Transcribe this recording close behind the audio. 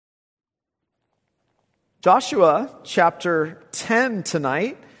Joshua chapter 10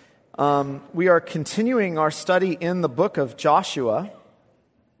 tonight. We are continuing our study in the book of Joshua.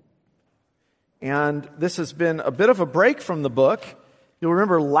 And this has been a bit of a break from the book. You'll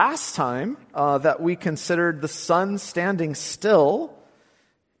remember last time that we considered the sun standing still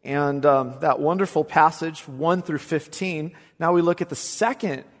and that wonderful passage 1 through 15. Now we look at the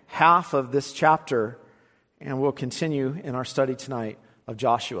second half of this chapter, and we'll continue in our study tonight of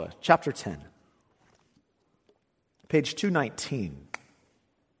Joshua chapter 10. Page 219.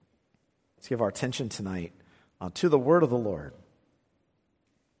 Let's give our attention tonight to the word of the Lord.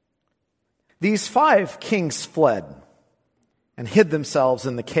 These 5 kings fled and hid themselves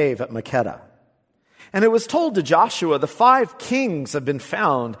in the cave at Makkedah. And it was told to Joshua, the 5 kings have been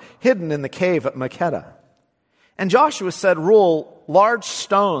found hidden in the cave at Makkedah. And Joshua said, roll large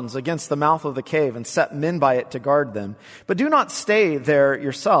stones against the mouth of the cave and set men by it to guard them. But do not stay there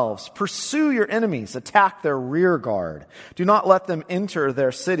yourselves. Pursue your enemies. Attack their rear guard. Do not let them enter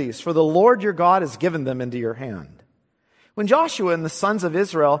their cities, for the Lord your God has given them into your hand. When Joshua and the sons of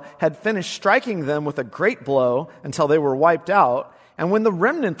Israel had finished striking them with a great blow until they were wiped out, and when the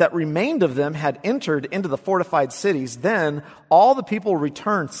remnant that remained of them had entered into the fortified cities, then all the people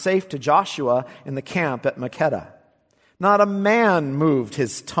returned safe to Joshua in the camp at Makkedah. Not a man moved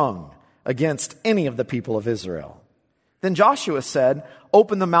his tongue against any of the people of Israel. Then Joshua said,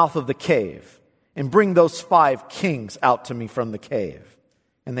 open the mouth of the cave and bring those 5 kings out to me from the cave.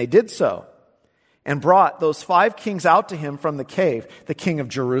 And they did so, and brought those 5 kings out to him from the cave, the king of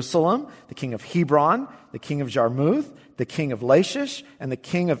Jerusalem, the king of Hebron, the king of Jarmuth, the king of Lachish, and the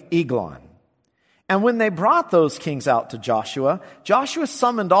king of Eglon. And when they brought those kings out to Joshua, Joshua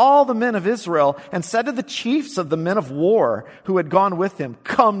summoned all the men of Israel and said to the chiefs of the men of war who had gone with him,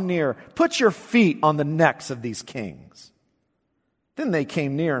 come near, put your feet on the necks of these kings. Then they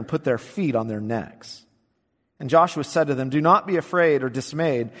came near and put their feet on their necks. And Joshua said to them, do not be afraid or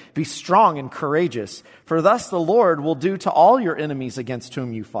dismayed. Be strong and courageous, for thus the Lord will do to all your enemies against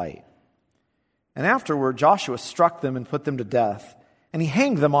whom you fight. And afterward Joshua struck them and put them to death, and he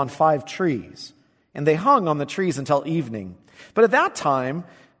hanged them on 5 trees. And they hung on the trees until evening. But at the time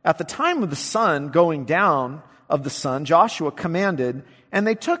of the sun going down of the sun, Joshua commanded, and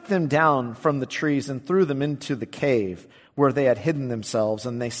they took them down from the trees and threw them into the cave where they had hidden themselves,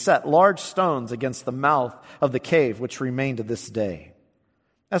 and they set large stones against the mouth of the cave, which remain to this day.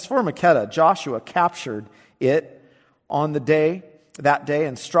 As for Makkedah, Joshua captured it on that day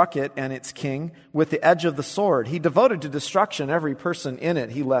and struck it and its king with the edge of the sword. He devoted to destruction every person in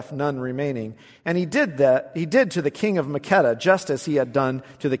it. He left none remaining. And he did to the king of Makkedah just as he had done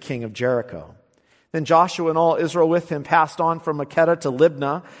to the king of Jericho. Then Joshua and all Israel with him passed on from Makkedah to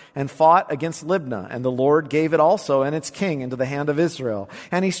Libnah and fought against Libnah. And the Lord gave it also and its king into the hand of Israel.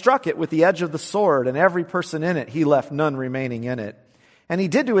 And he struck it with the edge of the sword, and every person in it, he left none remaining in it. And he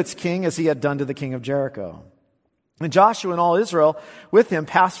did to its king as he had done to the king of Jericho. And Joshua and all Israel with him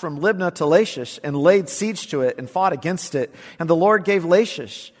passed from Libnah to Lachish and laid siege to it and fought against it. And the Lord gave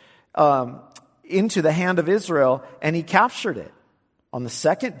Lachish into the hand of Israel, and he captured it on the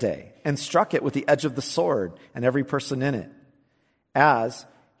second day and struck it with the edge of the sword and every person in it, as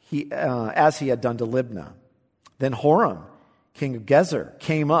he had done to Libnah. Then Horam, king of Gezer,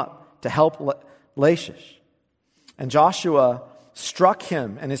 came up to help Lachish. And Joshua struck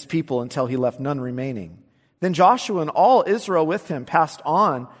him and his people until he left none remaining. Then Joshua and all Israel with him passed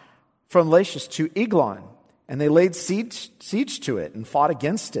on from Lachish to Eglon, and they laid siege to it and fought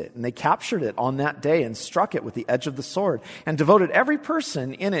against it. And they captured it on that day and struck it with the edge of the sword and devoted every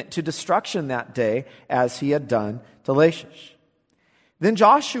person in it to destruction that day as he had done to Lachish. Then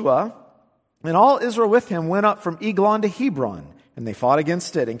Joshua and all Israel with him went up from Eglon to Hebron, and they fought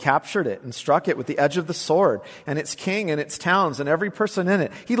against it and captured it and struck it with the edge of the sword and its king and its towns and every person in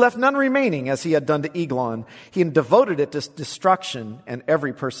it. He left none remaining as he had done to Eglon. He devoted it to destruction and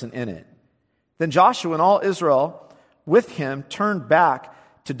every person in it. Then Joshua and all Israel with him turned back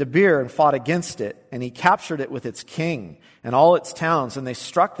to Debir and fought against it. And he captured it with its king and all its towns. And they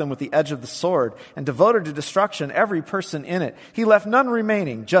struck them with the edge of the sword and devoted to destruction every person in it. He left none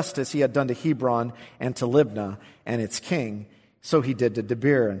remaining, just as he had done to Hebron and to Libnah and its king. So he did to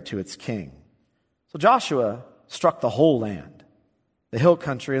Debir and to its king. So Joshua struck the whole land, the hill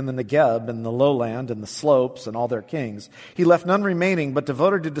country and the Negeb and the lowland and the slopes and all their kings. He left none remaining, but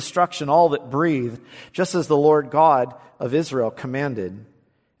devoted to destruction all that breathed, just as the Lord God of Israel commanded.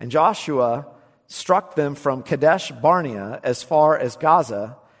 And Joshua struck them from Kadesh Barnea as far as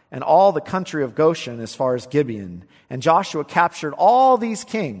Gaza, and all the country of Goshen as far as Gibeon. And Joshua captured all these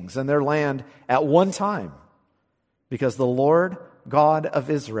kings and their land at one time, because the Lord God of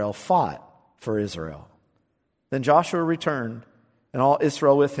Israel fought for Israel. Then Joshua returned, and all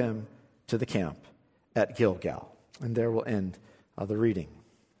Israel with him, to the camp at Gilgal. And there will end the reading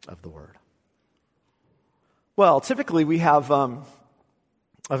of the word. Well, typically we have a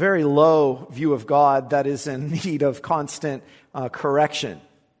very low view of God that is in need of constant correction.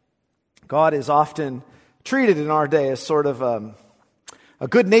 God is often treated in our day as sort of a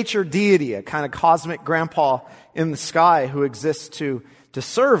good-natured deity, a kind of cosmic grandpa in the sky who exists to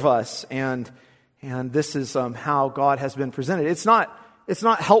serve us, and this is how God has been presented. It's not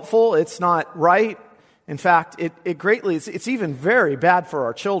helpful. It's not right. In fact, it's even very bad for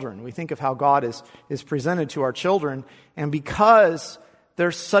our children. We think of how God is presented to our children, and because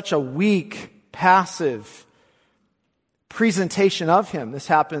there's such a weak, passive presentation of Him, this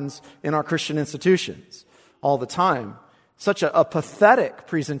happens in our Christian institutions all the time. Such a pathetic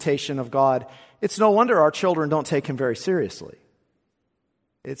presentation of God. It's no wonder our children don't take Him very seriously.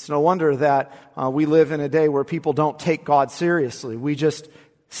 It's no wonder that we live in a day where people don't take God seriously. We just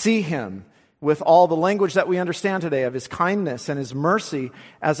see Him with all the language that we understand today of His kindness and His mercy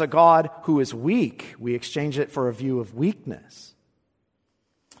as a God who is weak. We exchange it for a view of weakness.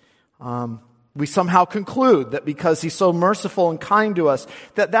 We somehow conclude that because He's so merciful and kind to us,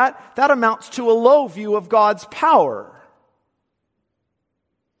 that amounts to a low view of God's power.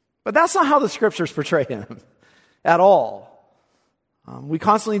 But that's not how the Scriptures portray Him at all. We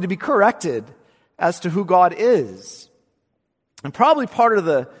constantly need to be corrected as to who God is. And probably part of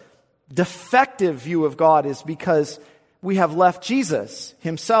the defective view of God is because we have left Jesus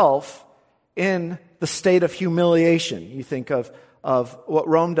Himself in the state of humiliation. You think of what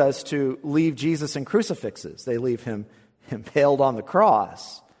Rome does to leave Jesus in crucifixes. They leave Him impaled on the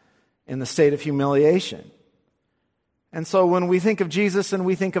cross in the state of humiliation. And so when we think of Jesus and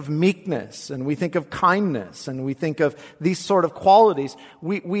we think of meekness and we think of kindness and we think of these sort of qualities,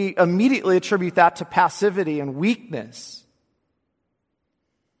 we immediately attribute that to passivity and weakness.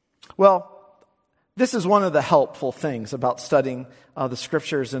 Well, this is one of the helpful things about studying the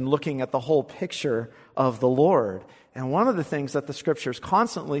Scriptures and looking at the whole picture of the Lord. And one of the things that the Scriptures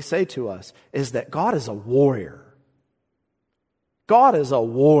constantly say to us is that God is a warrior. God is a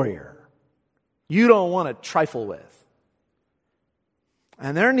warrior. You don't want to trifle with.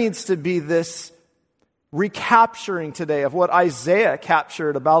 And there needs to be this recapturing today of what Isaiah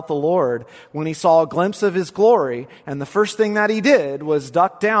captured about the Lord when he saw a glimpse of His glory. And the first thing that he did was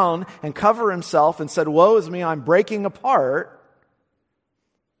duck down and cover himself and said, "Woe is me, I'm breaking apart,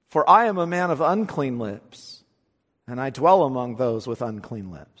 for I am a man of unclean lips, and I dwell among those with unclean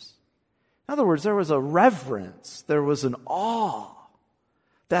lips." In other words, there was a reverence, there was an awe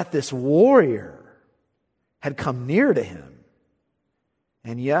that this warrior had come near to him.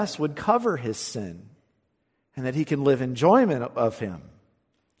 And yes, would cover his sin, and that he can live enjoyment of Him.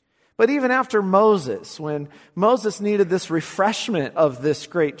 But even after Moses, when Moses needed this refreshment of this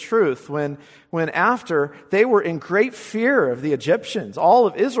great truth, when after they were in great fear of the Egyptians, all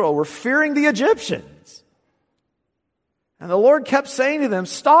of Israel were fearing the Egyptians. And the Lord kept saying to them,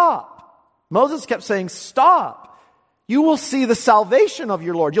 "Stop." Moses kept saying, "Stop. You will see the salvation of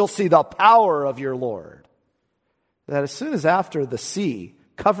your Lord. You'll see the power of your Lord." That as soon as after the sea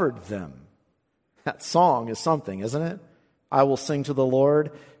covered them, that song is something, isn't it? I will sing to the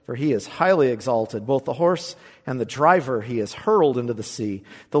Lord, for He is highly exalted. Both the horse and the driver He has hurled into the sea.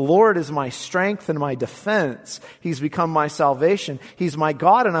 The Lord is my strength and my defense. He's become my salvation. He's my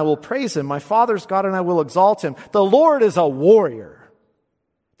God, and I will praise Him. My Father's God, and I will exalt Him. The Lord is a warrior.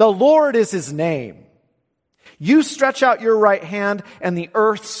 The Lord is His name. You stretch out your right hand, and the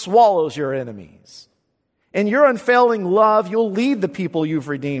earth swallows your enemies. In your unfailing love, you'll lead the people you've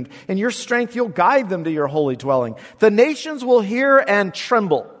redeemed. In your strength, you'll guide them to your holy dwelling. The nations will hear and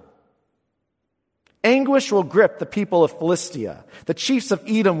tremble. Anguish will grip the people of Philistia. The chiefs of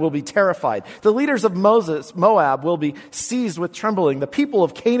Edom will be terrified. The leaders of Moab will be seized with trembling. The people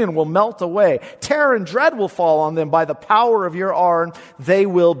of Canaan will melt away. Terror and dread will fall on them by the power of your arm. They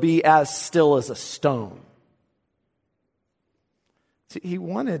will be as still as a stone. See, He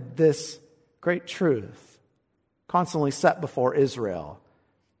wanted this great truth constantly set before Israel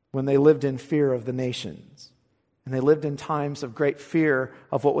when they lived in fear of the nations. And they lived in times of great fear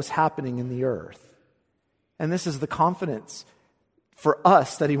of what was happening in the earth. And this is the confidence for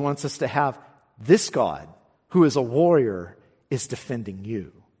us that He wants us to have. This God, who is a warrior, is defending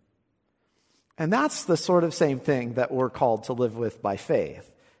you. And that's the sort of same thing that we're called to live with by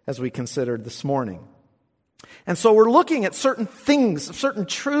faith, as we considered this morning. And so we're looking at certain things, certain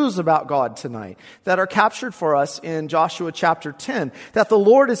truths about God tonight that are captured for us in Joshua chapter 10, that the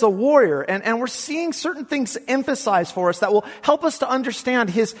Lord is a warrior. And we're seeing certain things emphasized for us that will help us to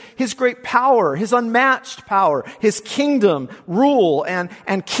understand His great power, His unmatched power, His kingdom rule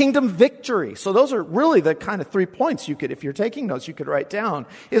and kingdom victory. So those are really the kind of 3 points you could, if you're taking notes, you could write down,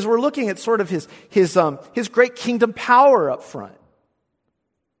 is we're looking at sort of His great kingdom power up front,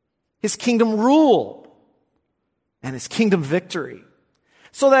 His kingdom rule, and His kingdom victory,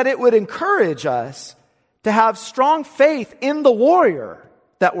 so that it would encourage us to have strong faith in the warrior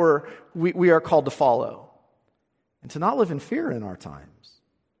that we are called to follow, and to not live in fear in our times.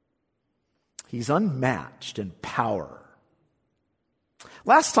 He's unmatched in power.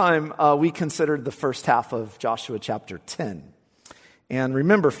 Last time we considered the first half of Joshua chapter 10. And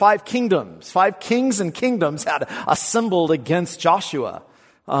remember, 5 kingdoms, 5 kings and kingdoms had assembled against Joshua.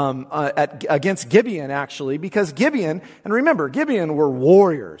 Against Gibeon, actually, because Gibeon, and remember, Gibeon were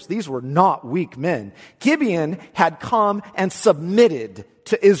warriors. These were not weak men. Gibeon had come and submitted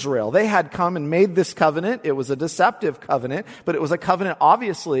to Israel. They had come and made this covenant. It was a deceptive covenant, but it was a covenant,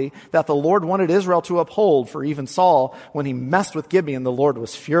 obviously, that the Lord wanted Israel to uphold. For even Saul, when he messed with Gibeon, the Lord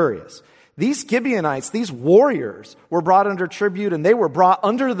was furious. These Gibeonites, these warriors, were brought under tribute, and they were brought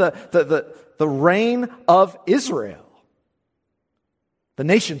under the reign of Israel. The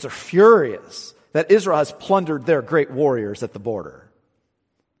nations are furious that Israel has plundered their great warriors at the border.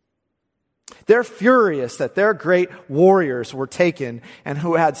 They're furious that their great warriors were taken and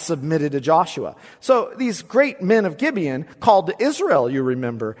who had submitted to Joshua. So these great men of Gibeon called to Israel, you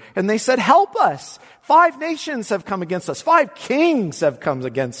remember, and they said, "Help us. 5 nations have come against us. 5 kings have come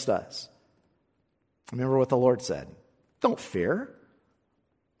against us." Remember what the Lord said. "Don't fear.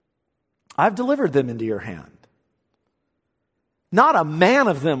 I've delivered them into your hand. Not a man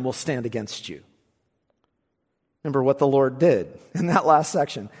of them will stand against you." Remember what the Lord did in that last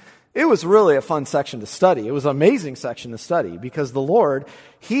section. It was really a fun section to study. It was an amazing section to study because the Lord,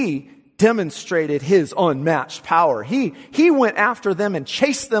 He demonstrated His unmatched power. He went after them and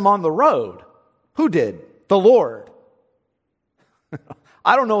chased them on the road. Who did? The Lord.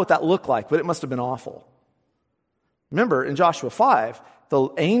 I don't know what that looked like, but it must have been awful. Remember, in Joshua 5, the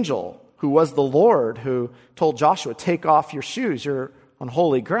angel who was the Lord who told Joshua, "Take off your shoes, you're on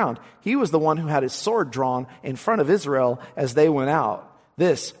holy ground." He was the one who had his sword drawn in front of Israel as they went out.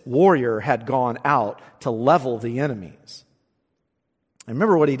 This warrior had gone out to level the enemies. And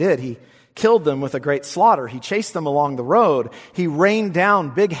remember what he did. He killed them with a great slaughter. He chased them along the road. He rained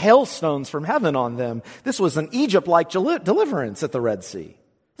down big hailstones from heaven on them. This was an Egypt-like deliverance at the Red Sea.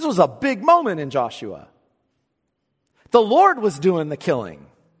 This was a big moment in Joshua. The Lord was doing the killing.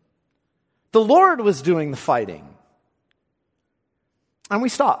 The Lord was doing the fighting. And we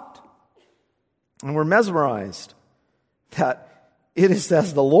stopped. And we're mesmerized that it is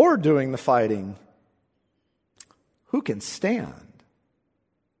as the Lord doing the fighting. Who can stand?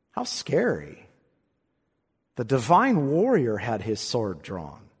 How scary. The divine warrior had his sword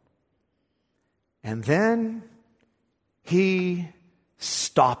drawn. And then He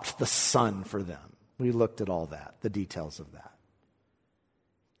stopped the sun for them. We looked at all that, the details of that.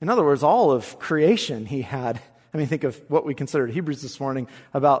 In other words, all of creation He had. Think of what we considered Hebrews this morning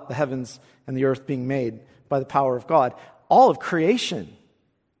about the heavens and the earth being made by the power of God. All of creation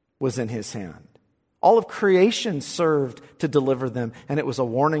was in His hand. All of creation served to deliver them, and it was a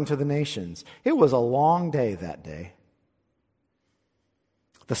warning to the nations. It was a long day that day.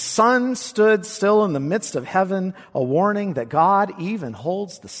 The sun stood still in the midst of heaven, a warning that God even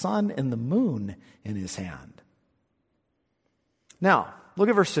holds the sun and the moon in His hand. Now, look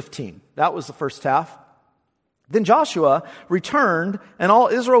at verse 15. That was the first half. Then Joshua returned, and all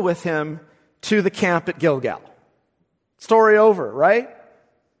Israel with him, to the camp at Gilgal. Story over, right?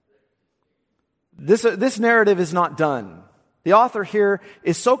 This narrative is not done. The author here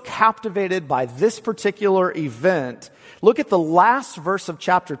is so captivated by this particular event. Look at the last verse of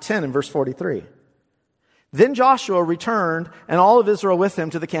chapter 10 in verse 43. Then Joshua returned, and all of Israel with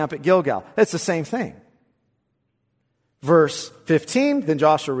him, to the camp at Gilgal. It's the same thing. Verse 15, then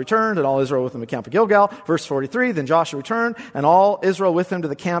Joshua returned, and all Israel with him to the camp at Gilgal. Verse 43, then Joshua returned, and all Israel with him to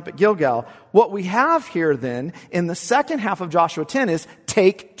the camp at Gilgal. What we have here then, in the second half of Joshua 10, is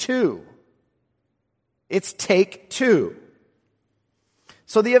take 2. It's take 2.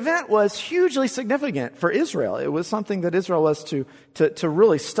 So the event was hugely significant for Israel. It was something that Israel was to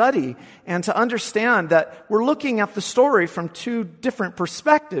really study and to understand that we're looking at the story from 2 different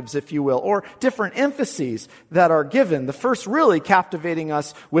perspectives, if you will, or different emphases that are given. The first really captivating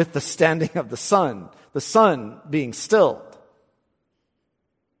us with the standing of the sun being stilled.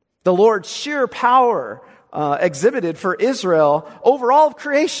 The Lord's sheer power exhibited for Israel over all of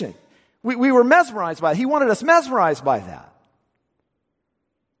creation. We were mesmerized by it. He wanted us mesmerized by that.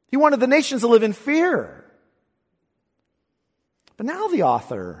 He wanted the nations to live in fear. But now the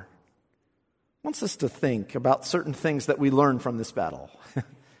author wants us to think about certain things that we learn from this battle.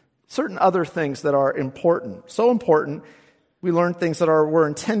 Certain other things that are important. So important, we learn things that were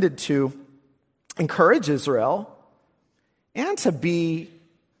intended to encourage Israel and to be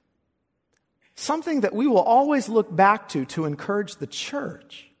something that we will always look back to encourage the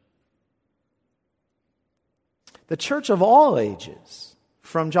church. The church of all ages,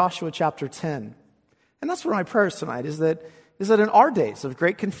 from Joshua chapter 10. And that's what my prayer is tonight, is that in our days of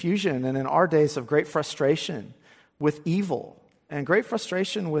great confusion and in our days of great frustration with evil and great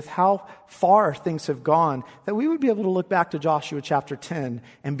frustration with how far things have gone, that we would be able to look back to Joshua chapter 10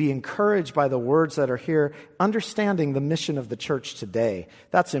 and be encouraged by the words that are here, understanding the mission of the church today.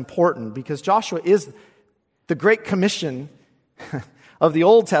 That's important because Joshua is the Great Commission of the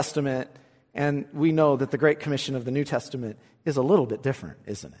Old Testament, and we know that the Great Commission of the New Testament is a little bit different,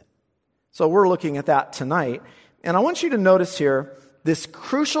 isn't it? So we're looking at that tonight. And I want you to notice here this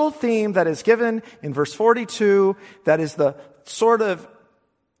crucial theme that is given in verse 42, that is the sort of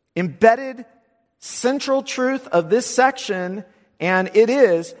embedded central truth of this section, and it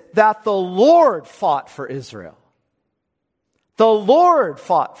is that the Lord fought for Israel. The Lord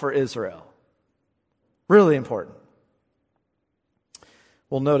fought for Israel. Really important.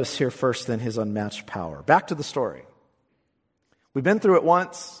 We'll notice here first then his unmatched power. Back to the story. We've been through it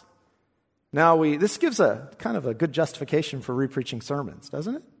once. Now this gives a kind of a good justification for repreaching sermons,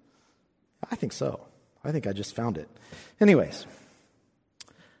 doesn't it? I think so. I think I just found it. Anyways,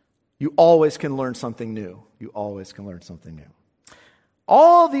 you always can learn something new. You always can learn something new.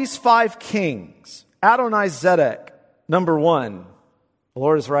 All these 5 kings, Adonizedek, number 1, the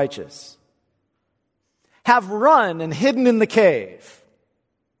Lord is righteous, have run and hidden in the cave.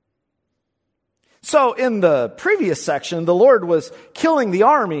 So in the previous section, the Lord was killing the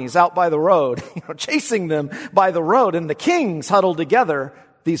armies out by the road, chasing them by the road, and the kings huddled together,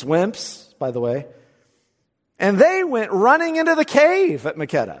 these wimps, by the way, and they went running into the cave at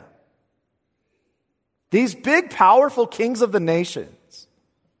Makkedah. These big, powerful kings of the nations.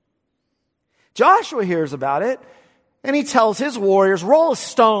 Joshua hears about it, and he tells his warriors, roll a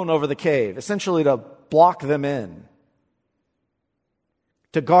stone over the cave, essentially to block them in,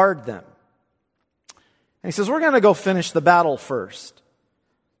 to guard them. And he says, we're going to go finish the battle first.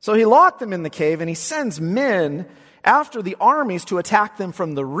 So he locked them in the cave, and he sends men after the armies to attack them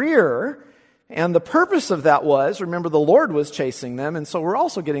from the rear. And the purpose of that was, remember, the Lord was chasing them, and so we're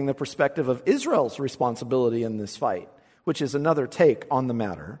also getting the perspective of Israel's responsibility in this fight, which is another take on the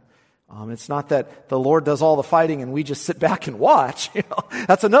matter. It's not that the Lord does all the fighting and we just sit back and watch.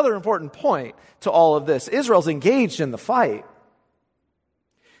 That's another important point to all of this. Israel's engaged in the fight.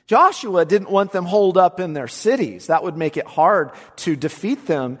 Joshua didn't want them holed up in their cities. That would make it hard to defeat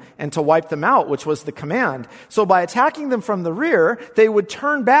them and to wipe them out, which was the command. So by attacking them from the rear, they would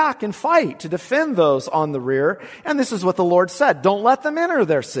turn back and fight to defend those on the rear. And this is what the Lord said, don't let them enter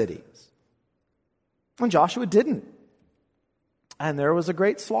their cities. And Joshua didn't. And there was a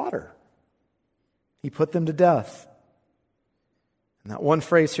great slaughter. He put them to death. And that one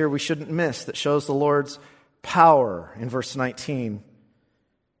phrase here we shouldn't miss that shows the Lord's power in verse 19.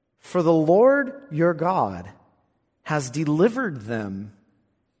 For the Lord your God has delivered them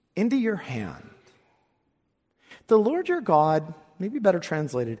into your hand. The Lord your God, maybe better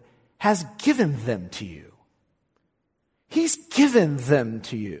translated, has given them to you. He's given them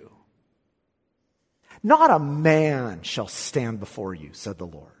to you. Not a man shall stand before you, said the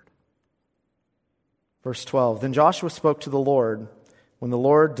Lord. Verse 12, then Joshua spoke to the Lord when the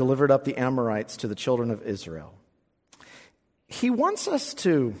Lord delivered up the Amorites to the children of Israel. He wants us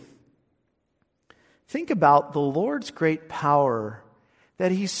to think about the Lord's great power,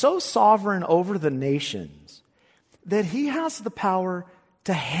 that he's so sovereign over the nations that he has the power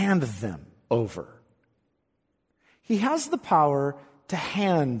to hand them over. He has the power to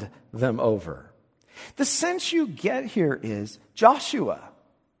hand them over. The sense you get here is, Joshua,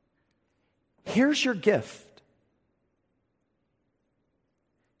 here's your gift.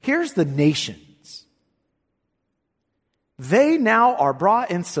 Here's the nations. They now are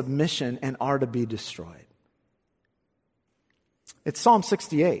brought in submission and are to be destroyed. It's Psalm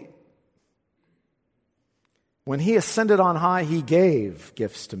 68. When he ascended on high, he gave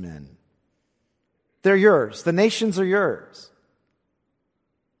gifts to men. They're yours. The nations are yours.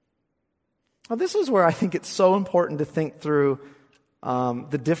 Now, this is where I think it's so important to think through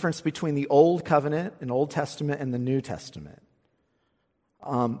the difference between the Old Covenant and Old Testament and the New Testament.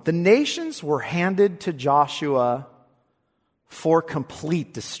 The nations were handed to Joshua for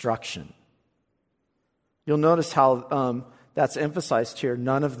complete destruction. You'll notice how that's emphasized here.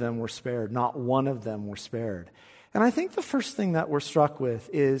 None of them were spared. Not one of them were spared. And I think the first thing that we're struck with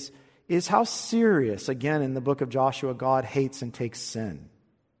is how serious, again, in the book of Joshua, God hates and takes sin.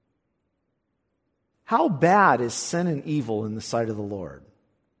 How bad is sin and evil in the sight of the Lord?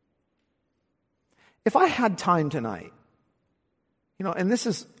 If I had time tonight, and this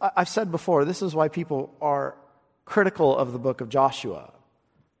is, I've said before, this is why people are critical of the book of Joshua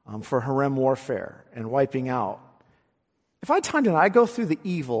for harem warfare and wiping out. If I had time tonight, I'd go through the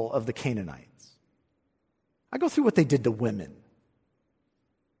evil of the Canaanites. I'd go through what they did to women.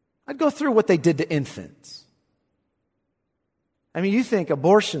 I'd go through what they did to infants. I mean, you think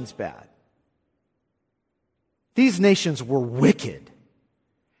abortion's bad. These nations were wicked.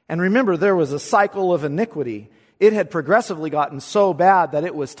 And remember, there was a cycle of iniquity. It had progressively gotten so bad that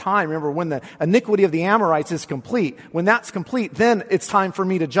it was time. Remember, when the iniquity of the Amorites is complete, when that's complete, then it's time for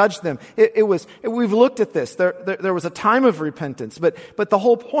me to judge them. We've looked at this. There was a time of repentance. But the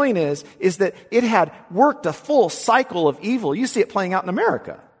whole point is that it had worked a full cycle of evil. You see it playing out in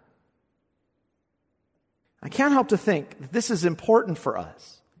America. I can't help to think that this is important for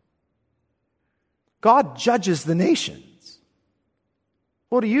us. God judges the nations.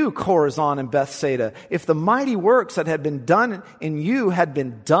 What do you, Chorazin and Bethsaida? If the mighty works that had been done in you had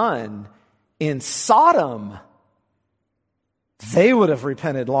been done in Sodom, they would have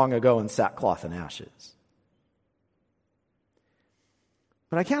repented long ago in sackcloth and ashes.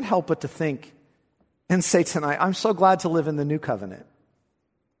 But I can't help but to think and say tonight, I'm so glad to live in the new covenant.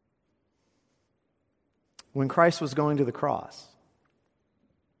 When Christ was going to the cross,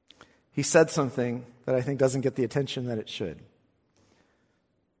 he said something that I think doesn't get the attention that it should.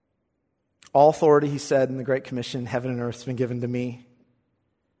 All authority, he said in the Great Commission, heaven and earth has been given to me.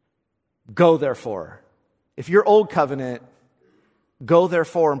 Go therefore. If you're old covenant, go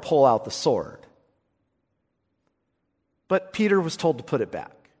therefore and pull out the sword. But Peter was told to put it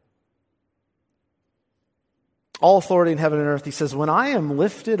back. All authority in heaven and earth, he says, when I am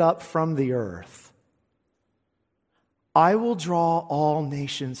lifted up from the earth, I will draw all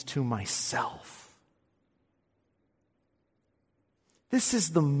nations to myself. This is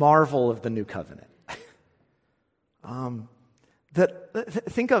the marvel of the new covenant.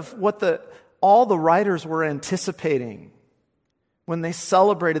 Think of what all the writers were anticipating when they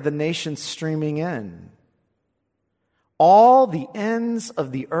celebrated the nations streaming in. All the ends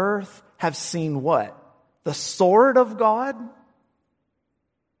of the earth have seen what? The sword of God?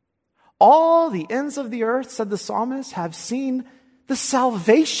 All the ends of the earth, said the psalmist, have seen the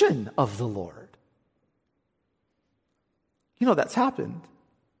salvation of the Lord. You know, that's happened.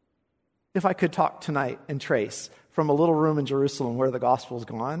 If I could talk tonight and trace from a little room in Jerusalem where the gospel's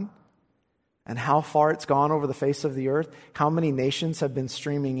gone and how far it's gone over the face of the earth, how many nations have been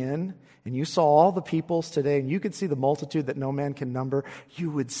streaming in, and you saw all the peoples today, and you could see the multitude that no man can number, you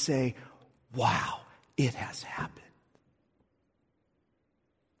would say, wow, it has happened.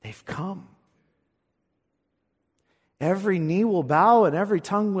 They've come. Every knee will bow and every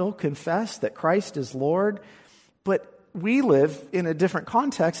tongue will confess that Christ is Lord. But we live in a different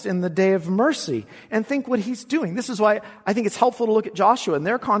context in the day of mercy and think what he's doing. This is why I think it's helpful to look at Joshua in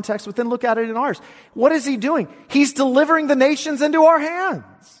their context, but then look at it in ours. What is he doing? He's delivering the nations into our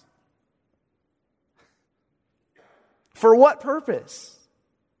hands. For what purpose?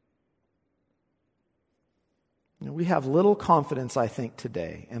 We have little confidence, I think,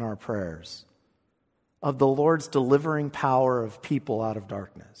 today in our prayers of the Lord's delivering power of people out of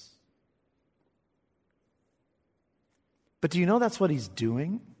darkness. But do you know that's what he's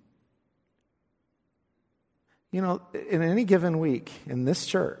doing? You know, in any given week in this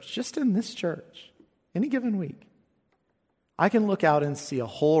church, just in this church, any given week, I can look out and see a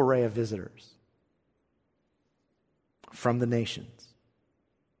whole array of visitors from the nations.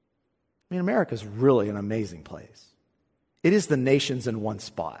 I mean, America's really an amazing place. It is the nations in one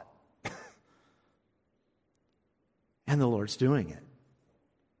spot. And the Lord's doing it.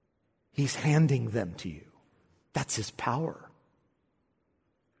 He's handing them to you. That's his power.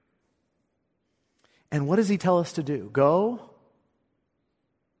 And what does he tell us to do? Go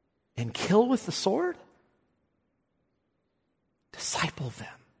and kill with the sword? Disciple them.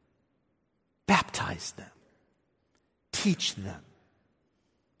 Baptize them. Teach them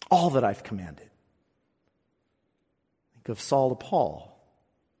all that I've commanded. Think of Saul to Paul.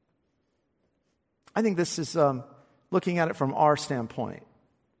 I think this is, looking at it from our standpoint,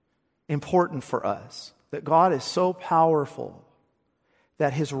 important for us. That God is so powerful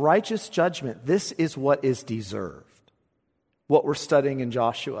that his righteous judgment, this is what is deserved. what we're studying in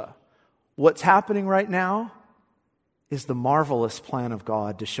Joshua. What's happening right now is the marvelous plan of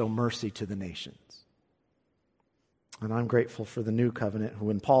God to show mercy to the nations. And I'm grateful for the new covenant, who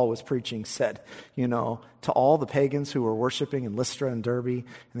when Paul was preaching said, to all the pagans who were worshiping in Lystra and Derbe, and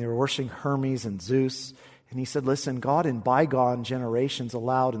they were worshiping Hermes and Zeus, and he said, listen, God in bygone generations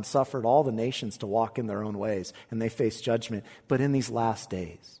allowed and suffered all the nations to walk in their own ways, and they faced judgment. But in these last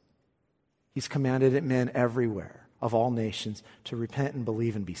days, He's commanded men everywhere of all nations to repent and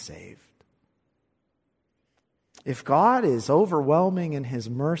believe and be saved. If God is overwhelming in His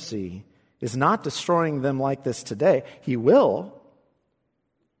mercy, is not destroying them like this today, He will.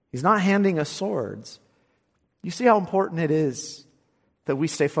 He's not handing us swords. You see how important it is that we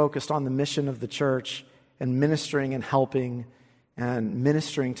stay focused on the mission of the church and ministering and helping and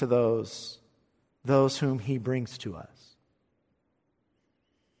ministering to those whom He brings to us.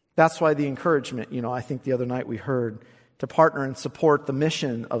 That's why the encouragement, I think the other night we heard to partner and support the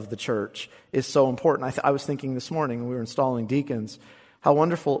mission of the church is so important. I was thinking this morning when we were installing deacons, how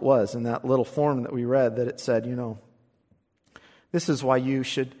wonderful it was in that little form that we read that it said, this is why you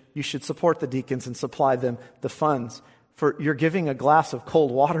should support the deacons and supply them the funds. For you're giving a glass of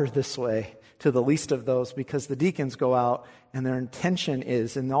cold water this way to the least of those, because the deacons go out and their intention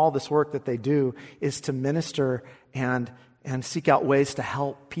is, in all this work that they do, is to minister and seek out ways to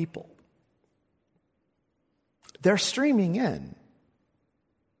help people. They're streaming in.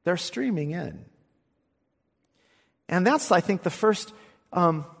 They're streaming in. And that's, I think, the first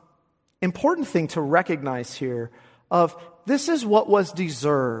important thing to recognize here of this is what was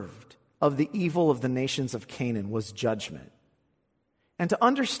deserved of the evil of the nations of Canaan was judgment. And to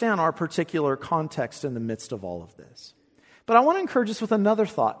understand our particular context in the midst of all of this. But I want to encourage us with another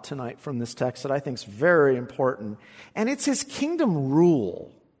thought tonight from this text that I think is very important. And it's His kingdom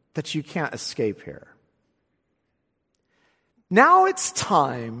rule that you can't escape here. Now it's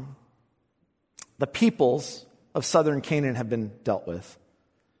time, the peoples of southern Canaan have been dealt with.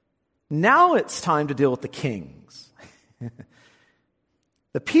 Now it's time to deal with the kings.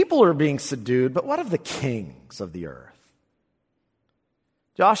 The people are being subdued, but what of the kings of the earth?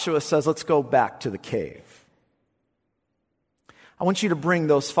 Joshua says, let's go back to the cave. I want you to bring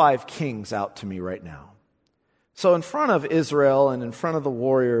those 5 kings out to me right now. So in front of Israel and in front of the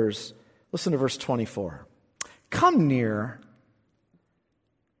warriors, listen to verse 24. Come near,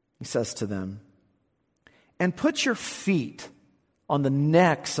 he says to them, and put your feet on the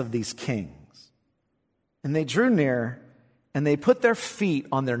necks of these kings. And they drew near, and they put their feet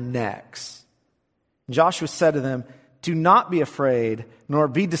on their necks. And Joshua said to them, do not be afraid, nor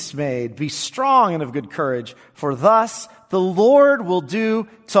be dismayed. Be strong and of good courage, for thus the Lord will do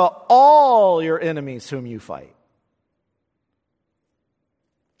to all your enemies whom you fight.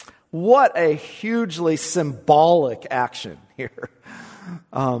 What a hugely symbolic action here.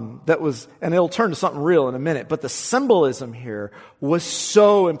 That was, and it'll turn to something real in a minute, but the symbolism here was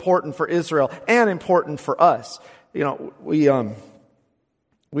so important for Israel and important for us. We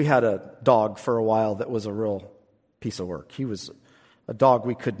had a dog for a while that was a real piece of work. He was a dog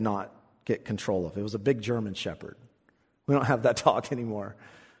we could not get control of. It was a big German Shepherd. We don't have that dog anymore.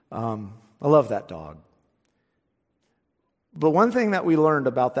 I love that dog. But one thing that we learned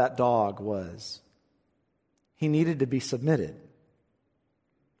about that dog was he needed to be submitted.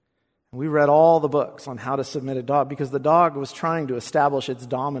 We read all the books on how to submit a dog because the dog was trying to establish its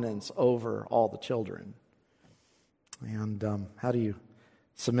dominance over all the children. And how do you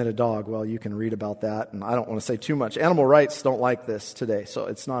submit a dog? Well, you can read about that, and I don't want to say too much. Animal rights don't like this today, so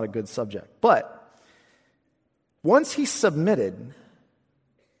it's not a good subject. But once he's submitted,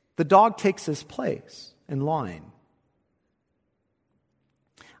 the dog takes his place in line.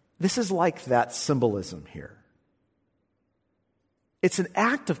 This is like that symbolism here. It's an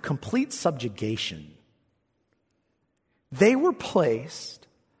act of complete subjugation. They were placed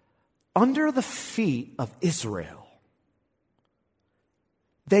under the feet of Israel.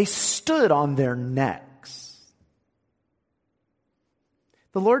 They stood on their necks.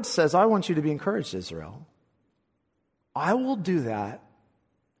 The Lord says, I want you to be encouraged, Israel. I will do that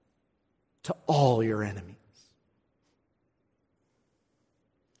to all your enemies.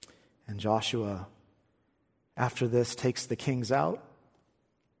 And Joshua, after this, takes the kings out,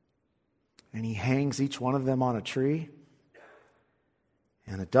 and he hangs each one of them on a tree.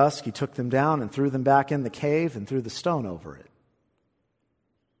 And at dusk, he took them down and threw them back in the cave and threw the stone over it.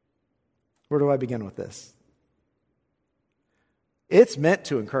 Where do I begin with this? It's meant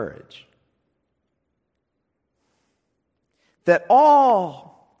to encourage that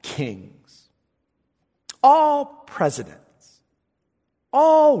all kings, all presidents,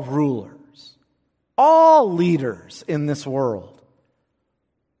 all rulers, all leaders in this world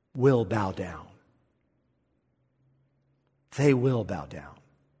will bow down. They will bow down.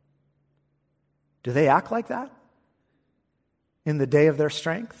 Do they act like that in the day of their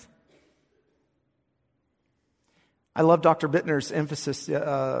strength? I love Dr. Bittner's emphasis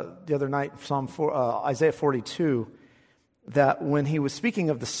the other night, Isaiah 42, that when he was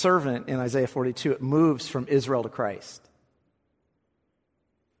speaking of the servant in Isaiah 42, it moves from Israel to Christ.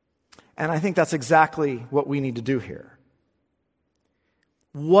 And I think that's exactly what we need to do here.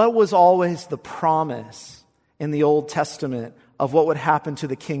 What was always the promise in the Old Testament of what would happen to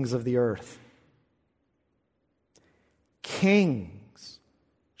the kings of the earth? Kings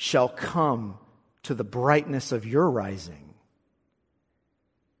shall come to the brightness of your rising.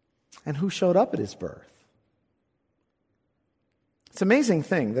 And who showed up at his birth? It's an amazing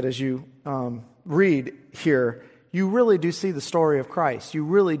thing that as you read here, you really do see the story of Christ. You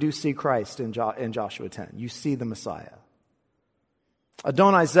really do see Christ in Joshua 10. You see the Messiah.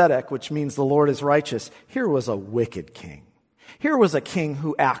 Adonai-Zedek, which means the Lord is righteous, here was a wicked king. Here was a king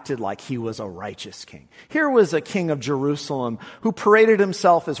who acted like he was a righteous king. Here was a king of Jerusalem who paraded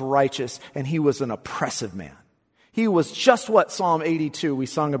himself as righteous, and he was an oppressive man. He was just what Psalm 82 we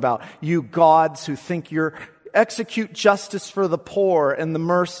sung about. You gods who think you're execute justice for the poor and the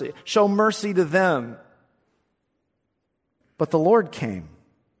mercy. Show mercy to them. But the Lord came,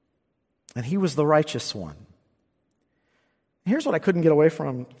 and he was the righteous one. Here's what I couldn't get away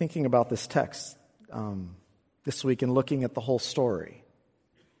from thinking about this text this week and looking at the whole story.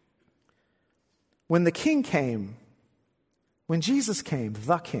 When the king came, when Jesus came,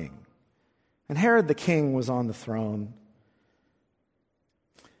 the king, and Herod the king was on the throne,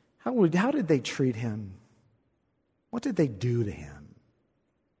 how did they treat him? What did they do to him?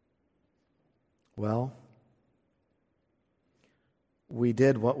 Well, we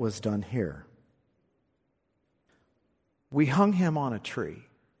did what was done here. We hung him on a tree.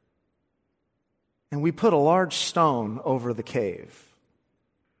 And we put a large stone over the cave.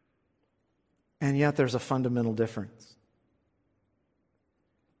 And yet there's a fundamental difference.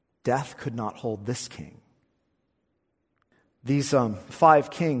 Death could not hold this king. These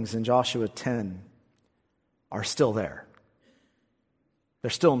 5 kings in Joshua 10 are still there.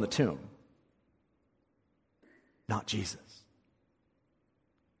 They're still in the tomb. Not Jesus.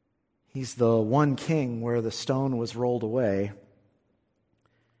 He's the one king where the stone was rolled away.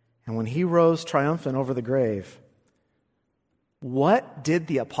 And when he rose triumphant over the grave, what did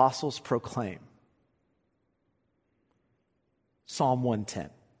the apostles proclaim? Psalm 110.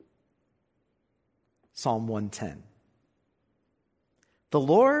 Psalm 110. The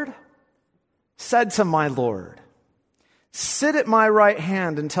Lord said to my Lord, sit at my right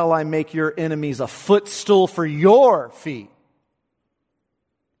hand until I make your enemies a footstool for your feet.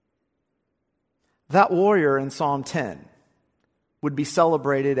 That warrior in Psalm 10 would be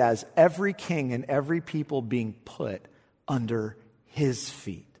celebrated as every king and every people being put under his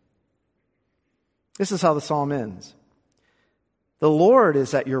feet. This is how the psalm ends. The Lord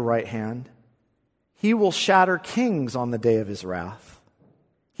is at your right hand. He will shatter kings on the day of his wrath.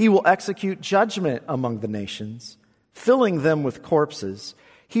 He will execute judgment among the nations, filling them with corpses.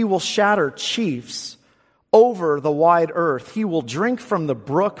 He will shatter chiefs over the wide earth. He will drink from the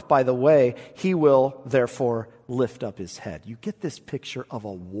brook by the way. He will therefore lift up his head. You get this picture of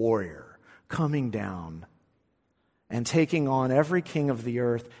a warrior coming down and taking on every king of the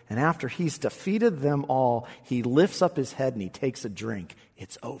earth. And after he's defeated them all, he lifts up his head and he takes a drink.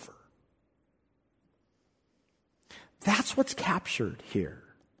 It's over. That's what's captured here.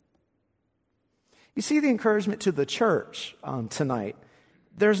 You see the encouragement to the church tonight.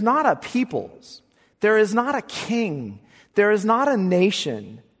 There's not a peoples. There is not a king. There is not a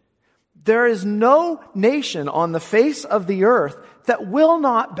nation. There is no nation on the face of the earth that will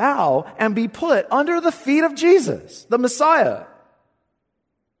not bow and be put under the feet of Jesus, the Messiah.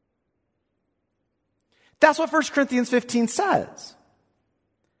 That's what 1 Corinthians 15 says.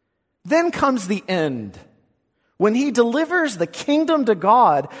 Then comes the end, when he delivers the kingdom to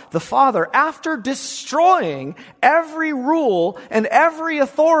God, the Father, after destroying every rule and every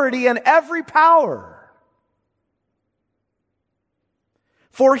authority and every power.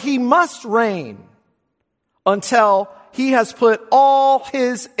 For he must reign until he has put all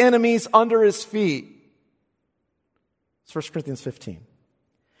his enemies under his feet. It's 1 Corinthians 15.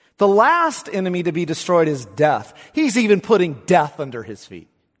 The last enemy to be destroyed is death. He's even putting death under his feet.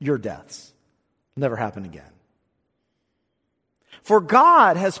 Your deaths. Never happen again. For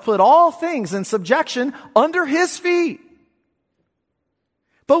God has put all things in subjection under his feet.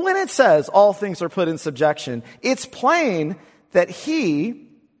 But when it says all things are put in subjection, it's plain that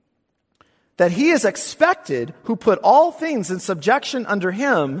that he is expected who put all things in subjection under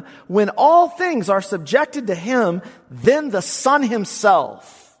him. When all things are subjected to him, then the Son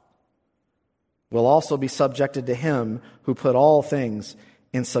himself will also be subjected to him who put all things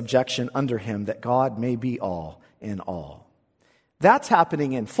in subjection under him, that God may be all in all. That's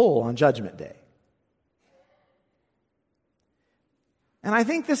happening in full on Judgment Day. And I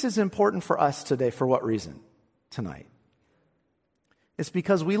think this is important for us today. For what reason tonight? It's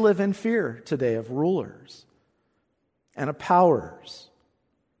because we live in fear today of rulers and of powers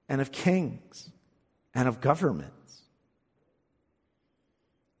and of kings and of governments.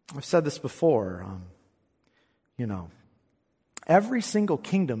 I've said this before, every single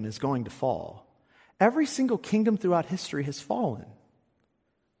kingdom is going to fall. Every single kingdom throughout history has fallen.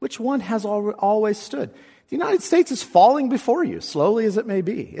 Which one has always stood? The United States is falling before you, slowly as it may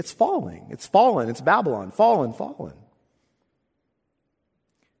be. It's falling. It's fallen. It's Babylon. Fallen.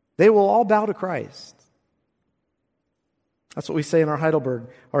 They will all bow to Christ. That's what we say in our Heidelberg.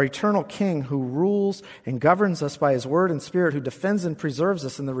 Our eternal King who rules and governs us by his word and spirit, who defends and preserves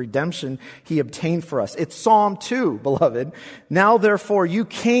us in the redemption he obtained for us. It's Psalm 2, beloved. Now therefore, you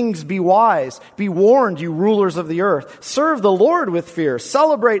kings, be wise. Be warned, you rulers of the earth. Serve the Lord with fear.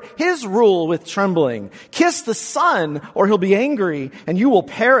 Celebrate his rule with trembling. Kiss the Son, or he'll be angry, and you will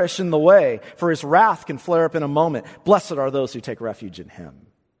perish in the way, for his wrath can flare up in a moment. Blessed are those who take refuge in him.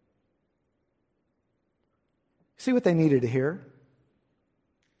 See what they needed to hear?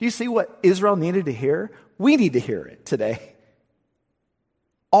 Do you see what Israel needed to hear? We need to hear it today.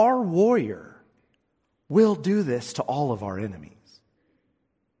 Our warrior will do this to all of our enemies.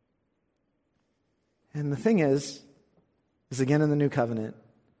 And the thing is again in the new covenant,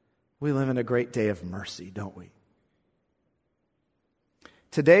 we live in a great day of mercy, don't we?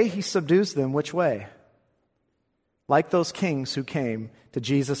 Today he subdues them which way? Like those kings who came to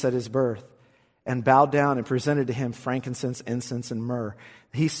Jesus at his birth and bowed down and presented to him frankincense, incense, and myrrh.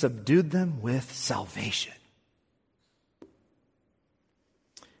 He subdued them with salvation.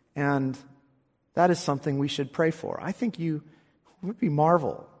 And that is something we should pray for. I think it would be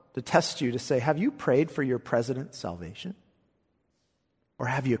marvel to test you to say, have you prayed for your president's salvation? Or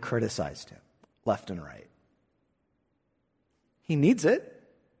have you criticized him left and right? He needs it.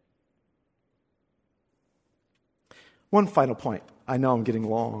 One final point. I know I'm getting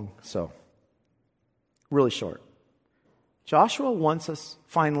long, so really short. Joshua wants us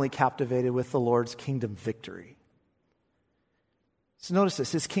finally captivated with the Lord's kingdom victory. So notice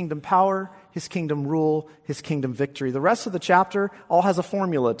this, his kingdom power, his kingdom rule, his kingdom victory. The rest of the chapter all has a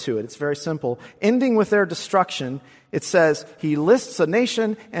formula to it. It's very simple. Ending with their destruction, it says he lists a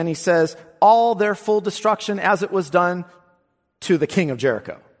nation and he says all their full destruction as it was done to the king of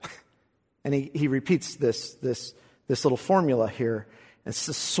Jericho. And he repeats this little formula here. It's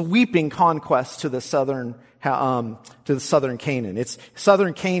a sweeping conquest to the southern Canaan.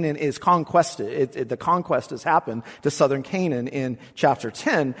 Southern Canaan is conquested. The conquest has happened to southern Canaan in chapter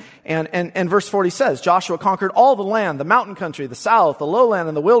 10. And verse 40 says, Joshua conquered all the land, the mountain country, the south, the lowland,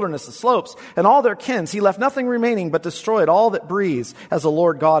 and the wilderness, the slopes, and all their kins. He left nothing remaining, but destroyed all that breathes, as the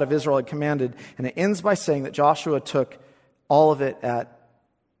Lord God of Israel had commanded. And it ends by saying that Joshua took all of it at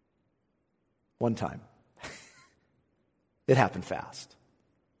one time. It happened fast.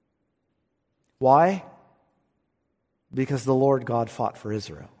 Why? Because the Lord God fought for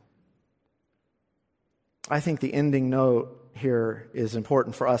Israel. I think the ending note here is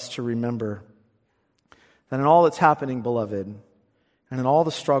important for us to remember that in all that's happening, beloved, and in all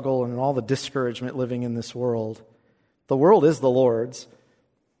the struggle and in all the discouragement living in this world, the world is the Lord's.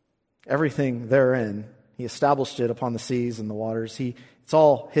 Everything therein. He established it upon the seas and the waters. It's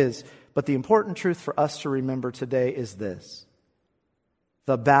all his. But the important truth for us to remember today is this.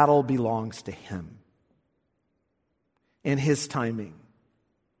 The battle belongs to him. In his timing,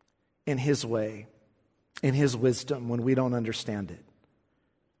 in his way, in his wisdom when we don't understand it.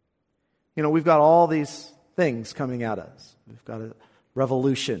 We've got all these things coming at us. We've got a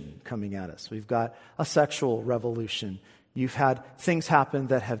revolution coming at us. We've got a sexual revolution. You've had things happen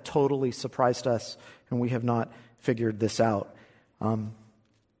that have totally surprised us, and we have not figured this out.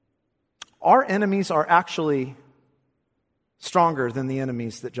 Our enemies are actually stronger than the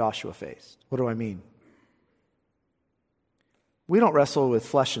enemies that Joshua faced. What do I mean? We don't wrestle with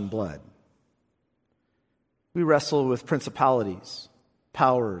flesh and blood. We wrestle with principalities,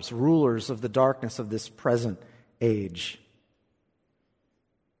 powers, rulers of the darkness of this present age.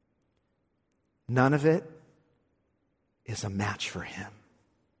 None of it is a match for him.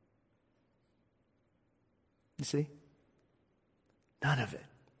 You see? None of it.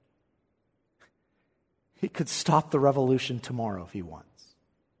 He could stop the revolution tomorrow if he wants.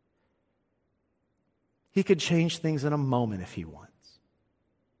 He could change things in a moment if he wants.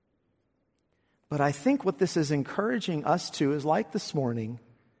 But I think what this is encouraging us to is, like this morning,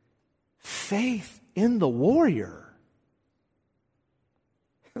 faith in the warrior.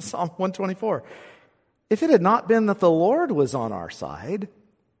 Psalm 124. If it had not been that the Lord was on our side,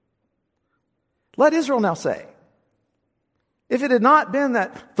 let Israel now say, if it had not been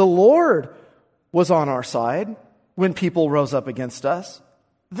that the Lord was on our side when people rose up against us,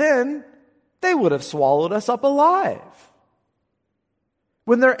 then they would have swallowed us up alive.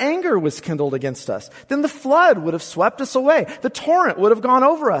 When their anger was kindled against us, then the flood would have swept us away. The torrent would have gone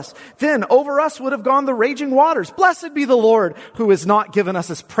over us. Then over us would have gone the raging waters. Blessed be the Lord who has not given us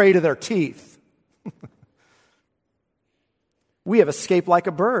as prey to their teeth. We have escaped like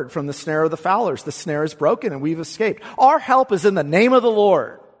a bird from the snare of the fowlers. The snare is broken and we've escaped. Our help is in the name of the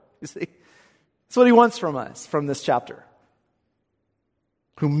Lord. You see, that's what he wants from us from this chapter.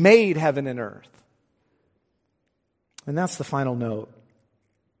 Who made heaven and earth. And that's the final note.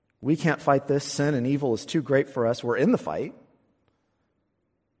 We can't fight this. Sin and evil is too great for us. We're in the fight.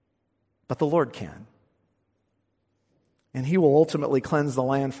 But the Lord can. And he will ultimately cleanse the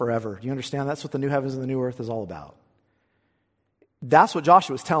land forever. Do you understand? That's what the new heavens and the new earth is all about. That's what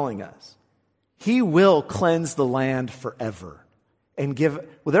Joshua is telling us. He will cleanse the land forever. And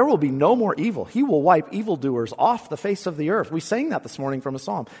there will be no more evil. He will wipe evildoers off the face of the earth. We sang that this morning from a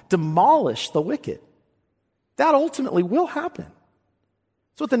psalm. Demolish the wicked. That ultimately will happen.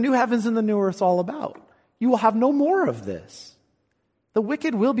 That's what the new heavens and the new earth is all about. You will have no more of this. The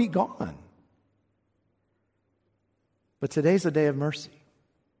wicked will be gone. But today's a day of mercy.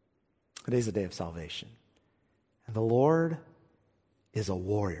 Today's a day of salvation. And the Lord is a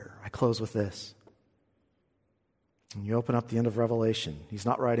warrior. I close with this. When you open up the end of Revelation, he's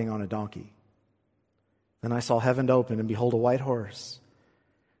not riding on a donkey. Then I saw heaven open, and behold, a white horse.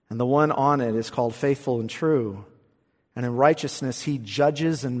 And the one on it is called Faithful and True. And in righteousness he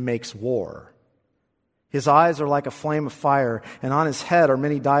judges and makes war. His eyes are like a flame of fire, and on his head are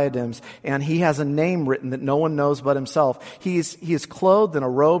many diadems, and he has a name written that no one knows but himself. He is clothed in a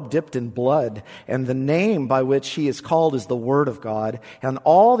robe dipped in blood, and the name by which he is called is the Word of God. And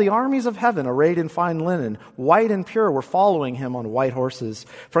all the armies of heaven, arrayed in fine linen, white and pure, were following him on white horses.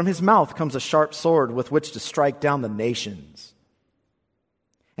 From his mouth comes a sharp sword with which to strike down the nations.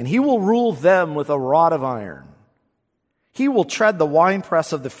 And he will rule them with a rod of iron. He will tread the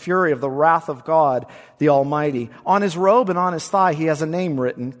winepress of the fury of the wrath of God, the Almighty. On his robe and on his thigh he has a name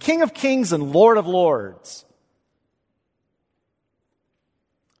written, King of Kings and Lord of Lords.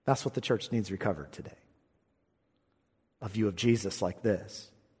 That's what the church needs recovered today. A view of Jesus like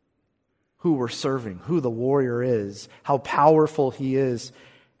this. Who we're serving, who the warrior is, how powerful he is,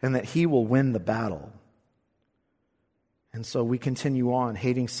 and that he will win the battle. And so we continue on,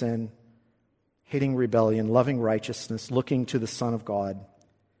 hating sin, hating rebellion, loving righteousness, looking to the Son of God,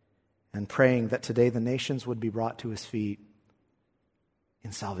 and praying that today the nations would be brought to his feet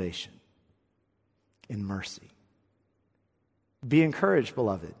in salvation, in mercy. Be encouraged,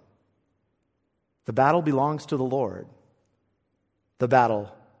 beloved. The battle belongs to the Lord. The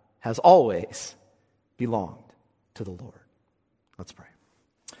battle has always belonged to the Lord. Let's pray.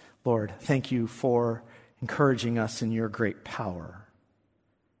 Lord, thank you for encouraging us in your great power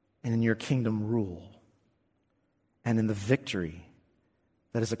and in your kingdom rule, and in the victory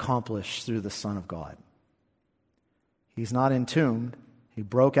that is accomplished through the Son of God. He's not entombed. He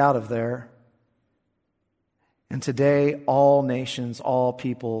broke out of there. And today, all nations, all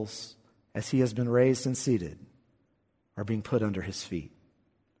peoples, as he has been raised and seated, are being put under his feet.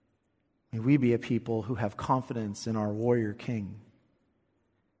 May we be a people who have confidence in our warrior king.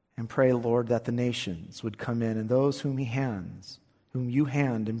 And pray, Lord, that the nations would come in, and those whom you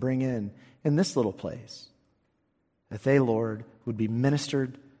hand and bring in this little place, that they, Lord, would be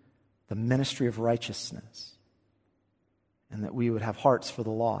ministered the ministry of righteousness, and that we would have hearts for the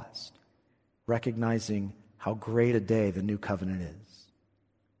lost, recognizing how great a day the new covenant is.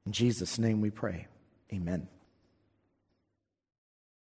 In Jesus' name we pray. Amen.